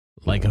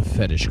like a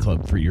fetish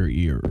club for your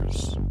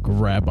ears.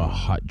 Grab a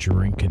hot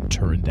drink and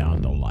turn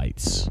down the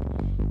lights.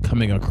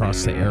 Coming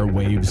across the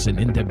airwaves and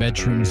into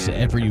bedrooms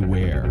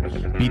everywhere,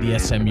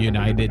 BDSM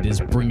United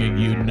is bringing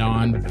you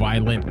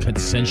non-violent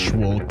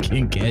consensual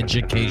kink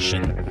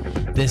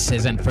education. This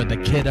isn't for the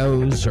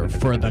kiddos or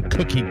for the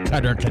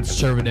cookie-cutter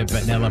conservative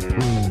vanilla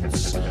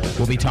prudes.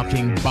 We'll be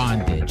talking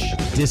bondage,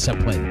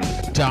 discipline,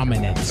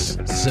 dominance,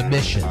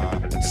 submission,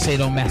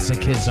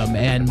 sadomasochism,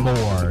 and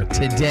more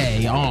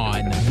today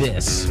on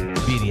this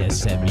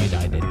BDSM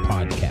United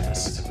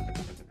podcast.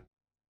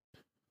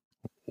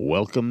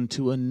 Welcome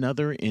to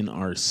another in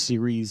our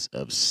series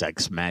of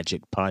Sex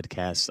Magic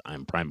podcasts.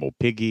 I'm Primal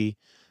Piggy.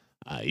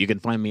 You can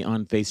find me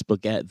on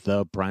Facebook at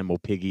The Primal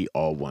Piggy,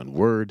 all one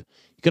word.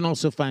 You can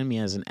also find me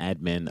as an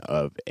admin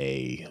of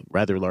a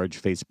rather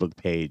large Facebook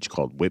page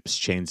called Whips,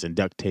 Chains, and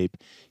Duct Tape.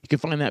 You can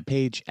find that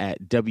page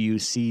at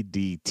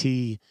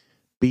WCDT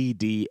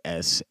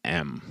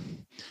BDSM.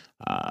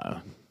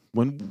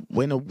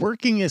 When a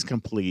working is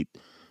complete,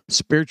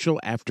 spiritual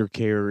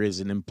aftercare is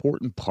an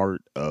important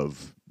part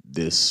of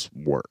this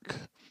work.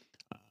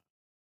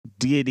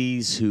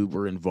 Deities who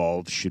were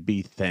involved should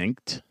be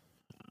thanked,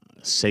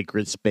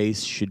 sacred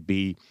space should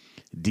be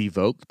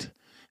devoked,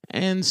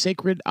 and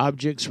sacred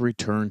objects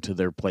returned to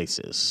their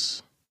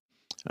places.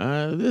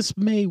 This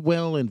may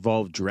well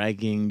involve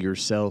dragging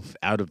yourself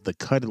out of the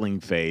cuddling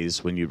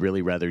phase when you'd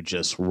really rather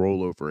just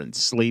roll over and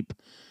sleep,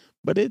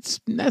 but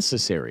it's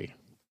necessary.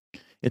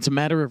 It's a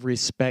matter of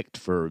respect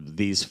for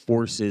these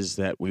forces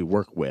that we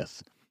work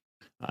with,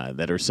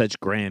 that are such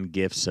grand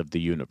gifts of the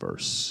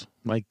universe.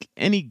 Like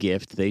any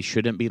gift, they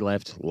shouldn't be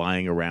left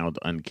lying around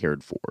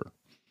uncared for.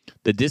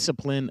 The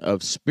discipline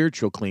of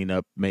spiritual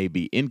cleanup may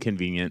be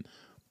inconvenient,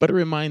 but it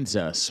reminds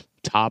us,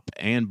 top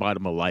and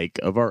bottom alike,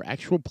 of our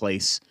actual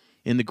place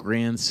in the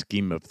grand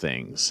scheme of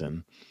things,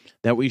 and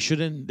that we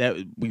should,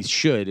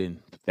 in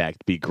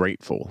fact, be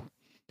grateful.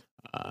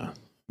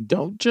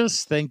 Don't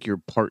just thank your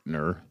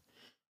partner.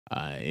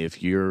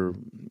 If you're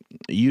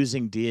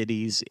using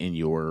deities in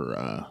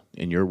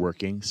your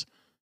workings,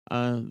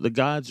 the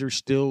gods are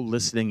still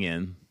listening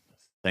in.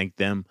 Thank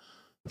them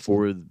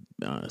for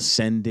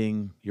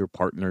sending your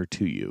partner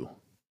to you.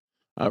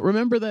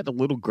 Remember that a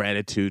little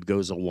gratitude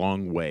goes a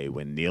long way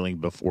when kneeling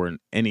before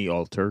any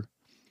altar.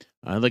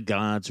 The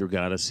gods or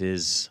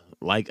goddesses,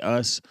 like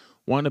us,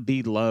 want to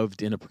be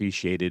loved and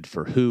appreciated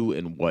for who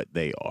and what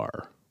they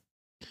are.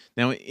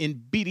 Now,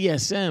 in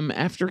BDSM,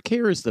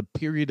 aftercare is the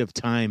period of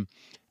time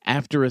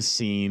after a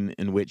scene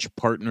in which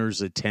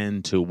partners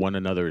attend to one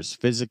another's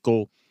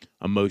physical,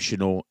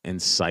 emotional,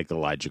 and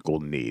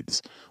psychological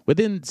needs.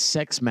 Within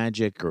sex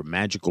magic or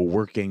magical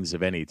workings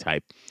of any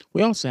type,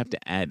 we also have to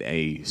add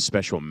a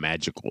special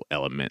magical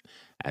element,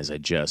 as I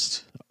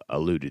just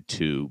alluded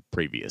to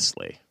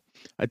previously.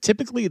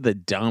 Typically, the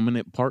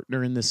dominant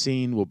partner in the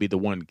scene will be the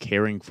one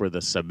caring for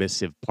the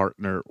submissive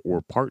partner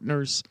or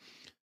partners,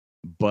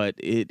 but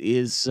it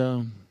is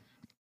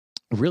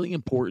really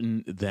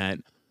important that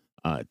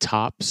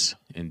tops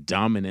and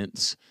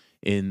dominants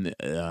in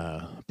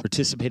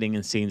participating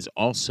in scenes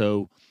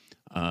also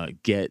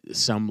get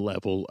some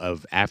level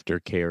of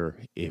aftercare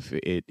if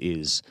it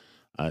is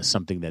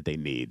something that they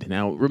need.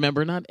 Now,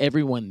 remember, not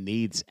everyone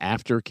needs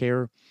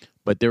aftercare,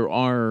 but there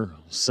are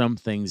some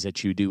things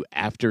that you do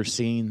after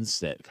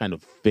scenes that kind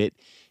of fit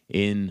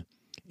in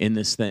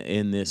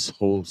this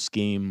whole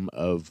scheme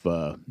of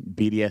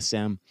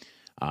BDSM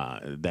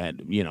that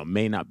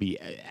may not be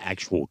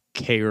actual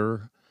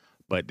care,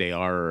 but they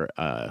are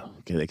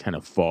they kind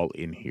of fall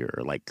in here,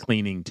 like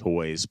cleaning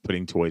toys,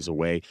 putting toys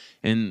away,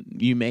 and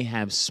you may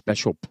have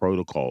special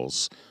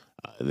protocols,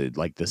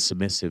 like the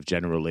submissive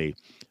generally.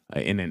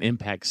 In an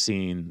impact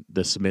scene,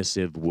 the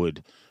submissive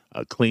would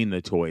clean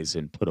the toys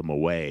and put them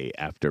away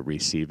after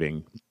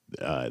receiving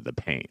the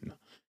pain.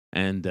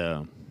 And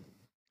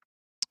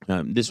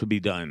this would be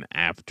done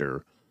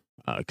after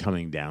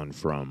coming down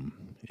from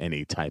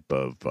any type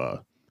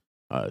of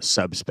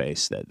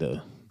subspace that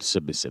the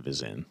submissive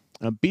is in.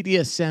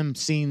 BDSM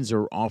scenes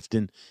are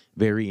often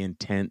very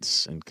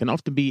intense and can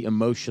often be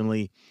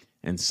emotionally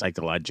and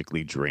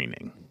psychologically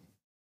draining.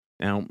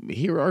 Now,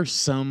 here are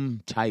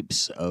some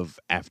types of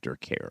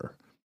aftercare.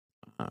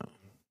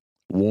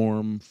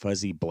 Warm,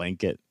 fuzzy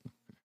blanket,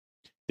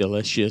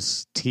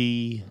 delicious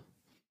tea,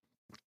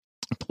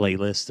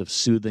 playlist of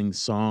soothing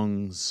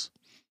songs.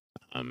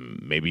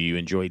 Maybe you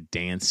enjoy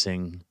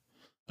dancing,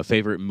 a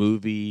favorite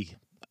movie,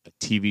 a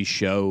TV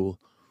show,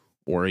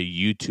 or a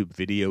YouTube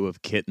video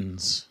of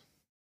kittens.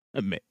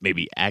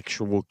 Maybe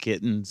actual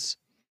kittens.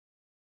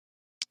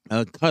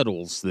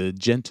 Cuddles, the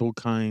gentle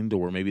kind,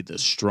 or maybe the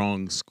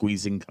strong,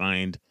 squeezing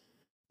kind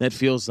that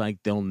feels like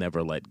they'll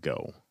never let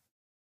go.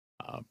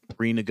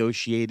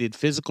 Pre-negotiated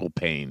physical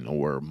pain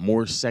or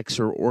more sex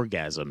or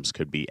orgasms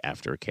could be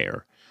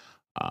aftercare.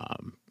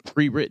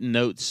 Pre-written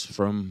notes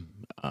from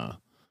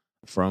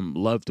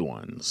loved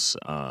ones.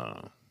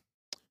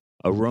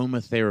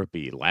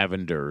 Aromatherapy,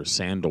 lavender,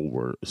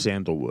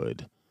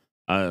 sandalwood.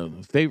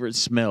 Favorite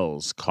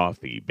smells,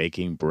 coffee,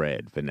 baking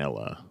bread,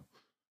 vanilla.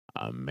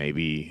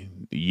 Maybe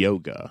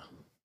yoga.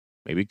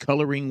 maybe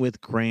coloring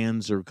with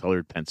crayons or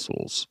colored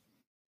pencils,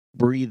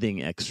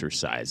 breathing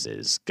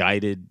exercises,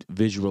 guided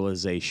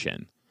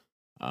visualization,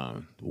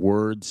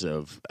 words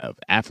of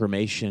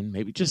affirmation,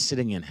 maybe just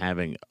sitting and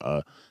having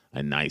a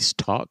nice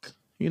talk.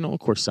 Of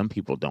course, some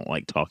people don't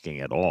like talking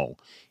at all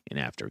in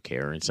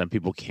aftercare, and some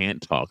people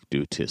can't talk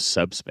due to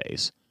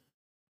subspace.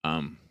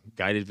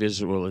 Guided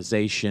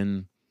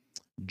visualization,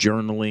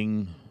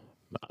 journaling,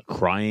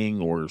 crying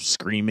or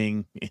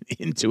screaming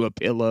into a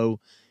pillow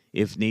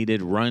if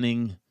needed,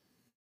 running,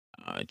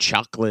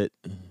 chocolate,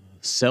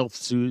 self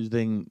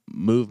soothing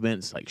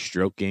movements like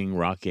stroking,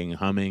 rocking,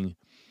 humming,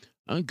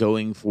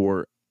 going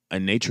for a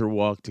nature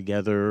walk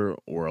together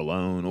or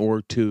alone,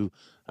 or to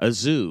a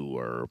zoo,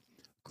 or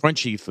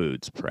crunchy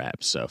foods,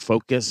 perhaps.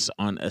 Focus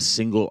on a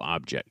single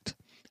object,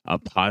 a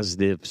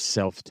positive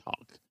self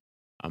talk.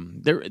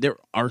 There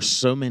are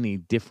so many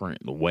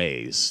different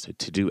ways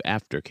to do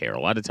aftercare.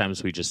 A lot of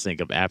times we just think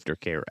of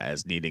aftercare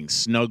as needing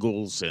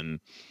snuggles and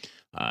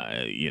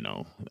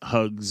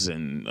hugs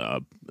and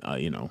a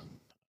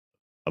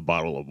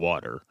bottle of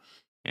water,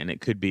 and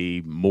it could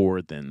be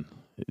more than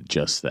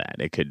just that.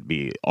 It could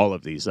be all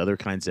of these other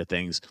kinds of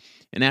things.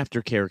 And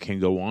aftercare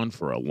can go on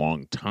for a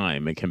long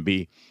time. It can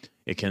be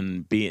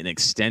an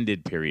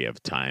extended period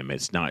of time.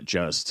 It's not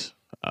just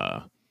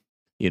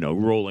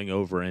rolling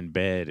over in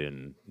bed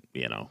and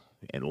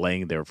and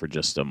laying there for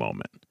just a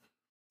moment.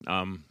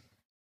 Um,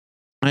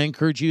 I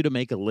encourage you to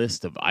make a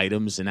list of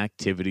items and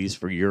activities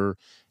for your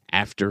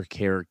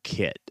aftercare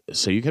kit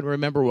so you can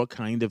remember what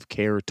kind of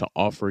care to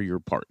offer your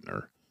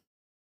partner.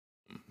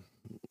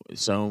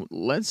 So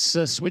let's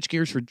switch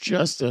gears for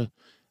just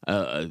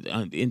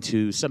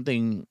into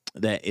something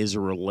that is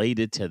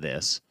related to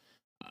this,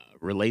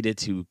 related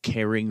to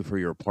caring for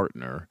your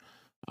partner.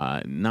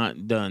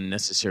 Not done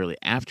necessarily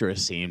after a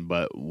scene,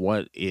 but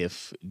what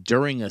if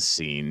during a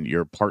scene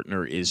your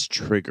partner is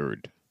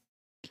triggered?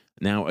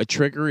 Now, a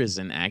trigger is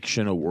an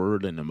action, a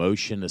word, an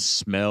emotion, a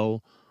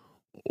smell,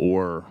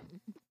 or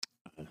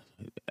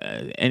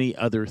any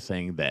other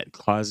thing that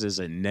causes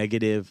a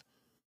negative,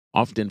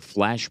 often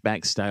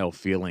flashback style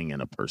feeling in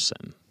a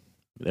person.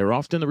 They're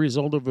often the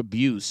result of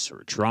abuse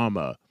or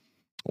trauma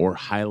or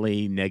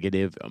highly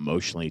negative,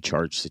 emotionally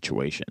charged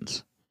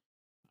situations.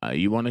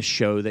 You want to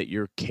show that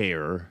you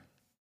care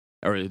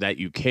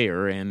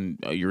and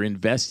you're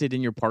invested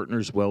in your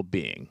partner's well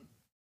being.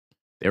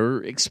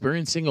 They're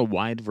experiencing a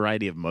wide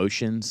variety of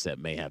emotions that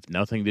may have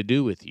nothing to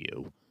do with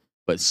you,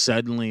 but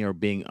suddenly are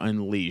being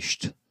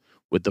unleashed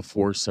with the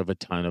force of a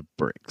ton of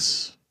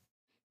bricks.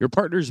 Your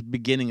partner's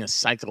beginning a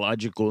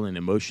psychological and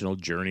emotional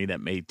journey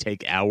that may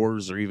take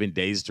hours or even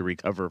days to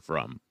recover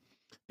from.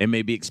 They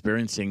may be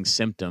experiencing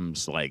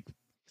symptoms like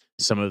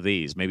some of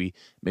these. Maybe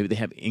they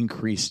have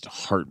increased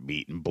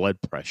heartbeat and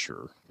blood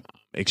pressure,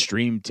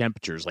 extreme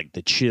temperatures like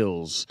the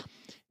chills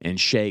and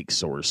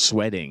shakes or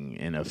sweating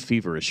and a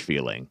feverish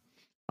feeling,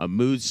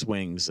 mood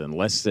swings and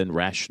less than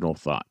rational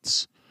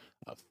thoughts,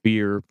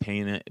 fear,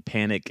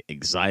 panic,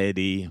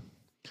 anxiety,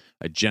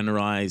 a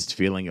generalized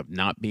feeling of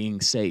not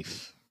being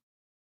safe,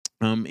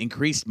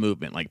 increased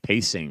movement like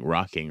pacing,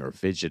 rocking, or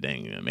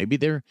fidgeting. Maybe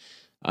they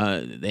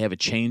have a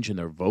change in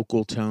their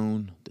vocal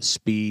tone, the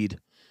speed,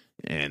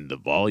 and the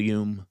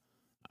volume.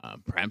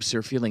 Perhaps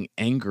they're feeling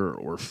anger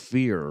or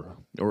fear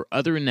or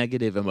other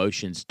negative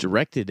emotions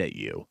directed at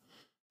you.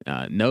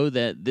 Know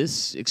that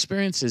this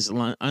experience is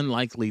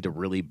unlikely to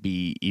really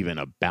be even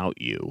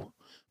about you,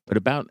 but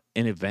about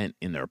an event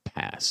in their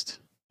past.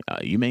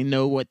 You may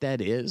know what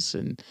that is,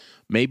 and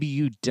maybe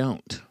you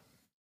don't.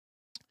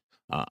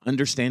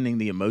 Understanding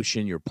the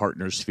emotion your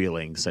partner's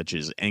feeling, such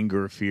as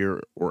anger,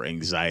 fear, or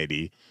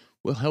anxiety,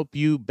 will help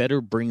you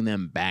better bring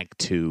them back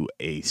to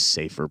a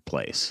safer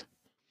place.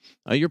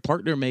 Your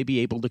partner may be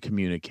able to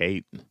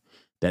communicate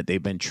that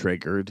they've been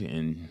triggered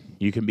and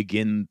you can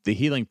begin the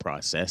healing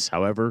process.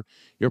 However,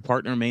 your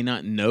partner may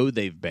not know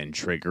they've been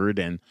triggered,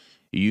 and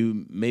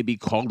you may be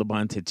called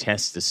upon to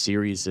test a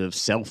series of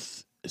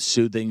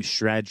self-soothing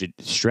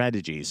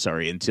strategies,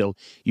 until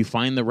you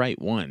find the right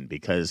one,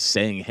 because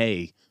saying,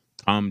 "Hey,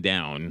 calm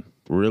down,"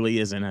 really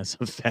isn't as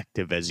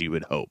effective as you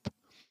would hope.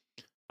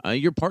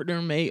 Your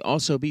partner may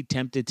also be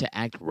tempted to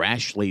act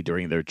rashly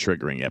during their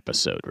triggering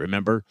episode.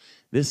 Remember,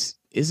 this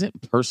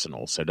isn't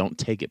personal, so don't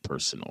take it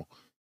personal.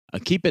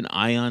 Keep an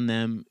eye on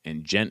them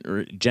and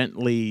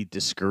gently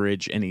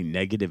discourage any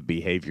negative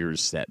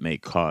behaviors that may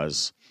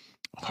cause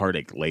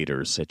heartache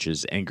later, such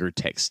as anger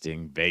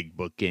texting, vague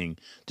booking,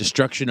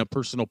 destruction of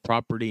personal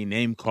property,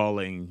 name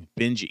calling,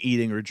 binge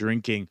eating or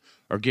drinking,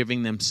 or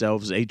giving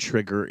themselves a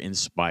trigger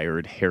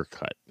inspired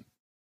haircut.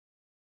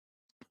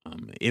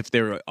 If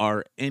there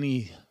are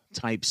any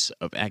types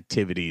of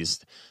activities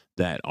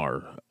that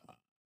are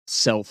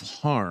self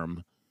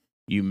harm,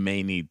 you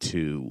may need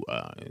to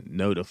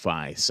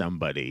notify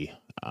somebody.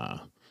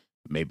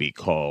 Maybe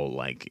call,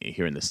 like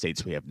here in the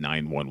States, we have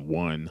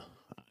 911.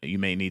 You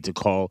may need to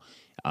call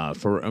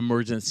for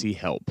emergency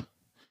help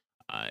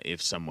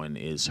if someone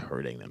is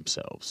hurting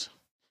themselves.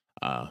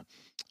 Uh,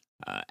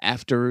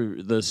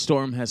 After the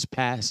storm has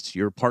passed,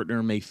 your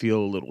partner may feel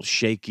a little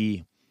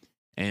shaky,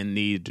 and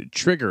need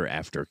trigger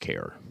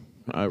aftercare.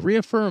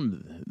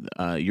 Reaffirm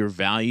your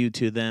value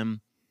to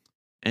them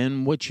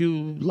and what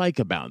you like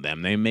about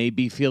them. They may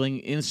be feeling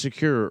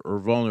insecure or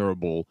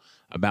vulnerable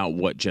about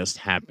what just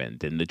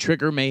happened, and the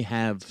trigger may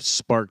have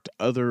sparked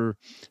other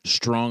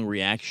strong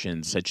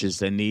reactions, such as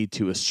the need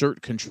to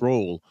assert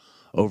control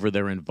over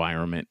their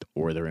environment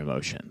or their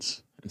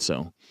emotions. And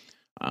so,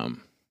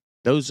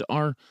 those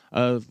are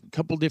a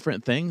couple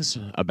different things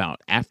about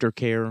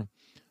aftercare,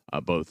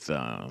 both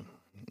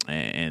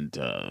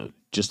and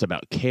just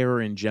about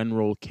care in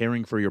general,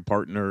 caring for your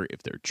partner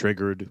if they're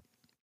triggered.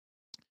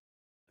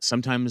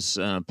 Sometimes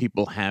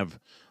people have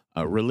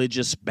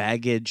religious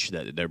baggage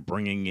that they're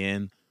bringing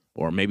in,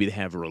 or maybe they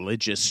have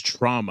religious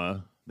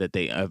trauma that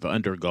they have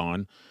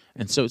undergone.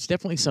 And so it's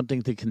definitely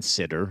something to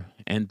consider,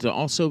 and to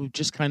also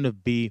just kind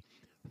of be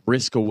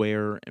risk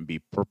aware and be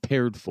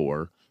prepared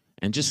for,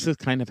 and just to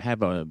kind of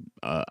have a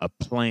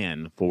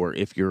plan for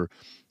if you're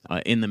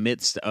in the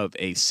midst of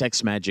a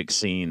sex magic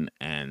scene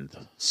and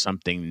some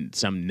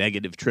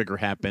negative trigger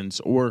happens,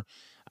 or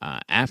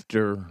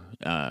after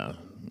a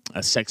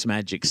sex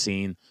magic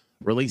scene,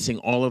 releasing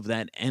all of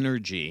that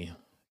energy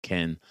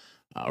can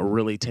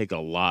really take a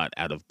lot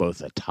out of both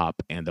the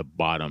top and the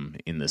bottom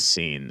in the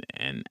scene.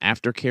 And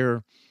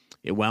aftercare,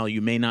 while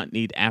you may not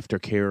need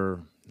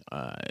aftercare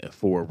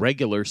for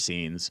regular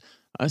scenes,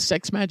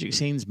 sex magic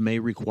scenes may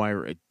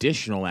require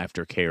additional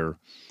aftercare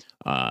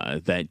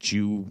that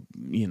you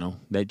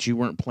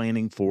weren't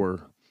planning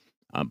for,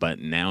 but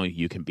now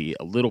you can be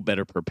a little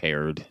better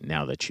prepared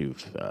now that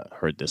you've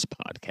heard this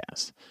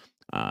podcast.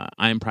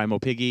 I'm Primal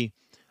Piggy.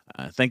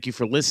 Thank you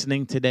for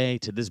listening today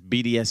to this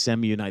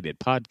BDSM United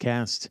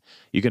podcast.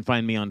 You can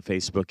find me on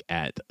Facebook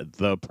at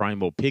The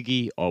Primal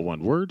Piggy, all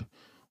one word,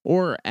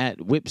 or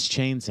at Whips,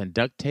 Chains, and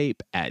Duct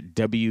Tape at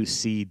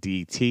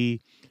WCDT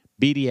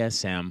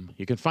BDSM.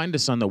 You can find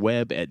us on the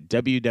web at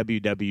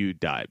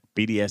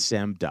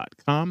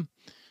www.bdsm.com.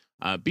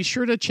 Be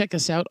sure to check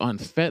us out on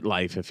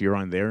FetLife if you're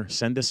on there.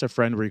 Send us a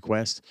friend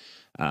request.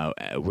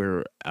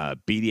 We're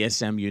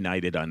BDSM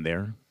United on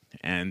there.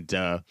 And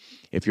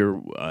if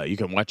you're, you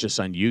can watch us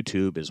on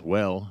YouTube as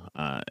well.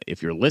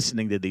 If you're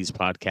listening to these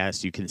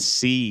podcasts, you can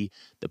see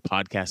the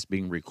podcast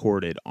being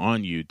recorded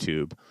on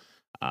YouTube.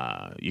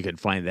 You can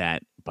find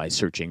that by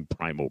searching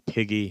Primal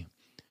Piggy.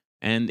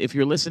 And if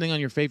you're listening on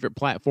your favorite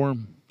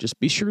platform, just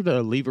be sure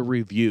to leave a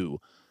review.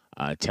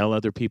 Tell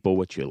other people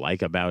what you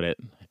like about it,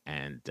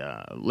 and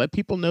let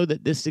people know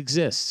that this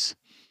exists.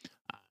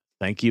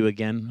 Thank you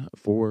again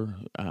for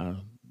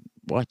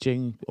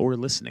watching or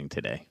listening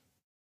today.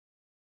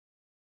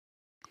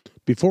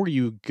 Before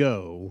you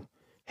go,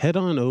 head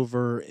on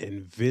over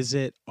and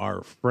visit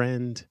our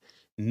friend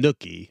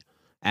Nookie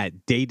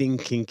at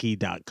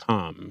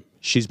datingkinky.com.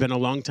 She's been a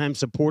longtime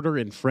supporter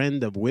and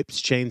friend of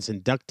Whips, Chains,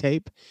 and Duct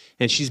Tape,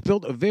 and she's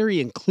built a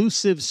very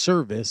inclusive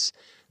service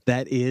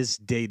that is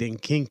Dating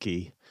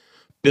Kinky.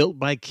 Built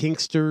by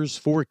kinksters,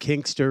 for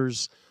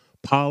kinksters,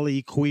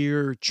 poly,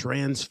 queer,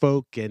 trans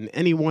folk, and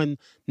anyone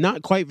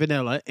not quite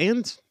vanilla,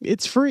 and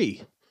it's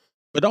free.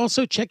 But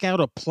also check out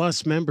a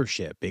Plus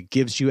membership. It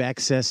gives you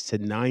access to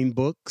 9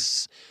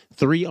 books,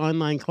 3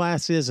 online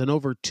classes, and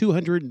over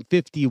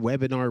 250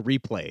 webinar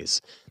replays.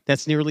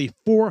 That's nearly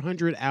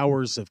 400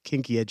 hours of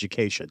kinky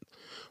education.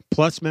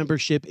 Plus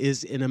membership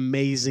is an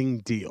amazing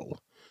deal.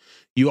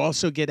 You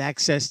also get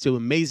access to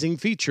amazing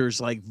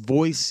features like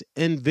voice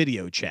and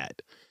video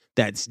chat.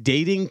 That's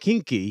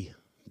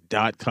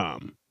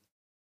datingkinky.com.